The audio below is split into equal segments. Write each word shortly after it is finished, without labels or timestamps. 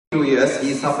2 years,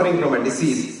 he is suffering from a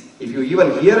disease. If you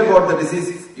even hear about the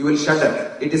disease, you will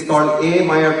shudder. It is called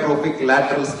amyotrophic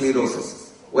lateral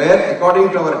sclerosis, where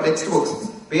according to our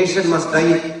textbooks, patient must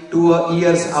die 2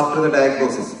 years after the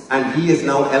diagnosis, and he is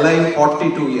now alive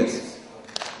 42 years.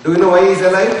 Do you know why he is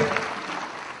alive?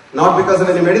 Not because of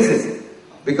any medicine,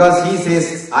 because he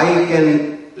says, I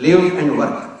can live and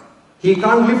work. He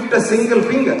can't lift a single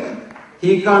finger.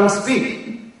 He can't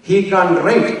speak. He can't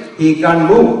write. He can't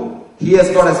move. He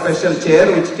has got a special chair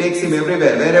which takes him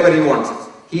everywhere, wherever he wants.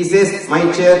 He says,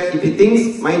 my chair, if he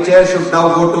thinks my chair should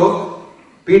now go to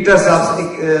Peter's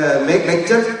make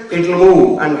lecture, it will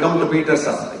move and come to Peter's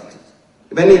lecture.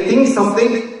 When he thinks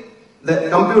something, the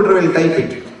computer will type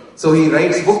it. So he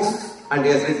writes books, and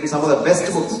he has written some of the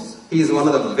best books. He is one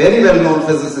of the very well-known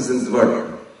physicists in this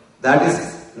world. That is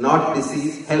not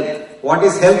disease, health. What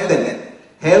is health then?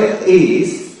 Health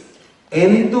is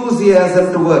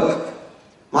enthusiasm to work.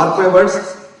 Mark my words,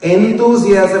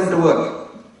 enthusiasm to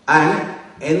work and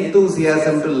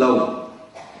enthusiasm to love.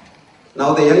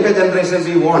 Now the younger generation,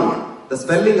 we want, the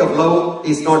spelling of love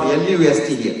is not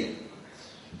L-U-S-T here.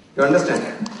 You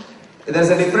understand? There is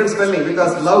a different spelling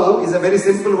because love is a very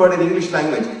simple word in English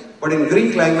language. But in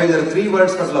Greek language, there are 3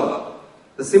 words for love.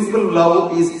 The simple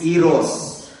love is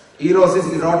eros. Eros is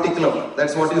erotic love.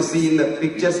 That's what you see in the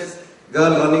pictures.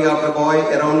 Girl running after a boy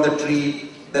around the tree,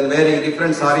 then wearing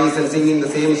different saris and singing the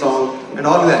same song and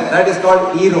all that. That is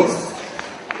called eros.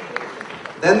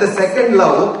 Then the second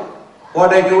love,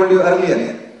 what I told you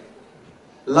earlier.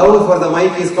 Love for the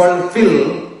mic is called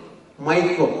phil,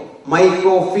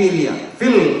 mycophilia.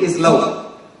 Phil is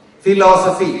love.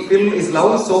 Philosophy. Phil is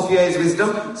love, Sophia is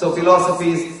wisdom. So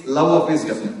philosophy is love of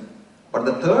wisdom. But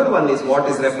the third one is what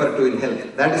is referred to in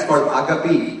health. That is called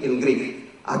agape in Greek.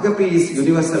 Agape is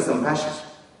universal compassion.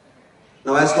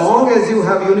 Now as long as you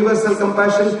have universal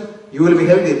compassion, you will be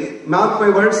healthy. Mark my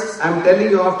words, I am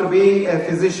telling you after being a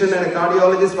physician and a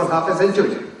cardiologist for half a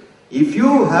century. If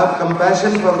you have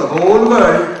compassion for the whole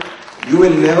world, you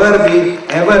will never be,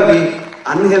 ever be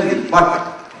unhealthy.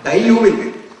 But die you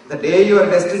will. The day you are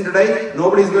destined to die,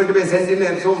 nobody is going to be sent in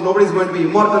and so nobody is going to be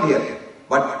immortal here.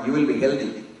 But you will be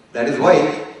healthy. That is why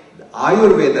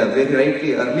Ayurveda very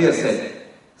rightly earlier said,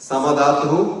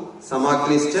 Samadhatuhu,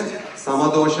 Samaknischa,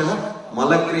 Samadoshaha,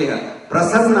 Malakriha,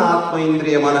 Prasanna Atma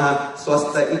Indriya Manaha,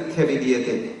 Swastha Ikhya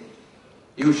Vidyate.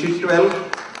 You shit well,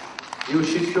 you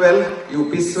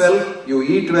piss well, you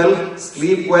eat well,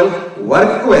 sleep well,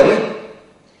 work well,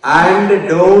 and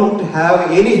don't have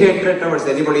any hatred towards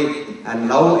anybody, and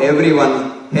love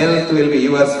everyone. Health will be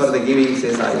yours for the giving,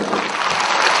 says Ayurveda.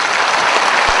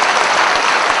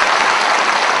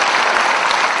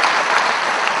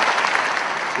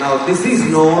 Now this is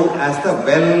known as the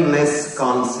wellness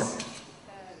concept.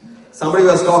 Somebody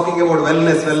was talking about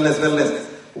wellness.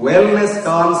 Wellness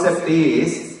concept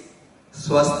is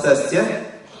swasthasya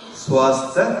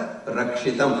swastha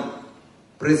rakshitam.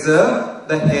 Preserve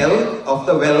the health of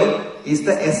the well is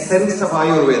the essence of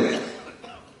Ayurveda.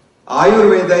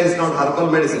 Ayurveda is not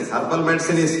herbal medicine. Herbal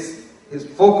medicine is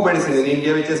folk medicine in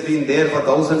India, which has been there for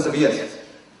thousands of years,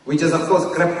 which has of course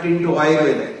crept into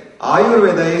Ayurveda.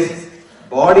 Ayurveda is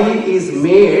body is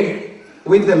made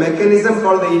with the mechanism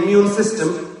called the immune system,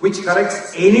 which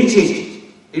corrects any change.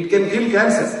 It can kill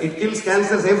cancer. It kills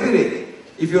cancers every day.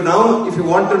 If you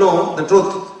want to know the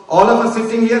truth, all of us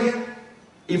sitting here,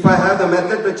 if I have the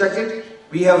method to check it,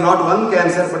 we have not one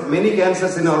cancer but many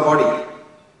cancers in our body.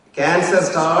 Cancer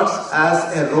starts as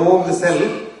a rogue cell,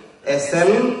 a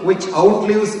cell which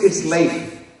outlives its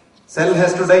life. Cell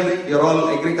has to die. You're all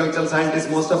agricultural scientists,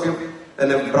 most of you. When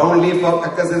a brown leaf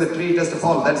occurs in the tree, it has to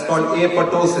fall. That's called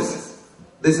apoptosis.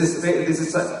 This is a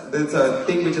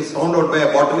thing which is found out by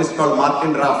a botanist called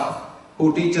Martin Raff,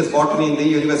 who teaches botany in the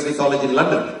University College in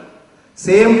London.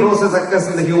 Same process occurs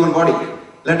in the human body.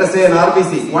 Let us say an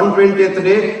RBC, 120th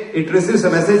day, it receives a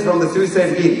message from the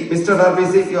suicide gene. Mr.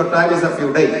 RBC, your time is up,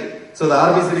 you die. So the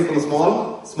RBC becomes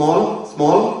small,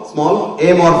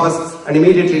 amorphous, and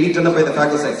immediately eaten up by the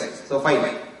phagocytes. So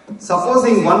fine.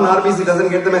 Supposing one RBC doesn't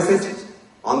get the message,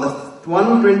 on the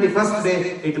 121st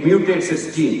day, it mutates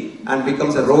its gene and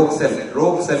becomes a rogue cell.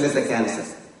 Rogue cell is a cancer.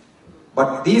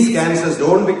 But these cancers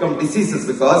don't become diseases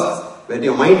because when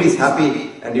your mind is happy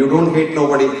and you don't hate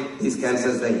nobody, these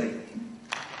cancers die.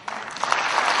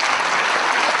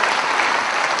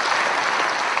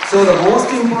 So the most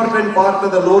important part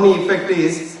of the Loni effect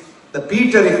is the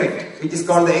Peter effect, which is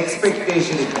called the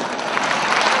expectation effect.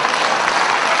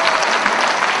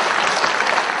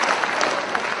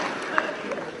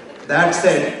 That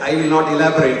said, I will not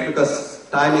elaborate because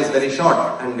time is very short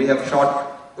and we have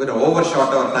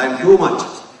overshot our time too much.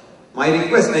 My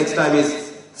request next time is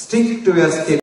stick to your skin.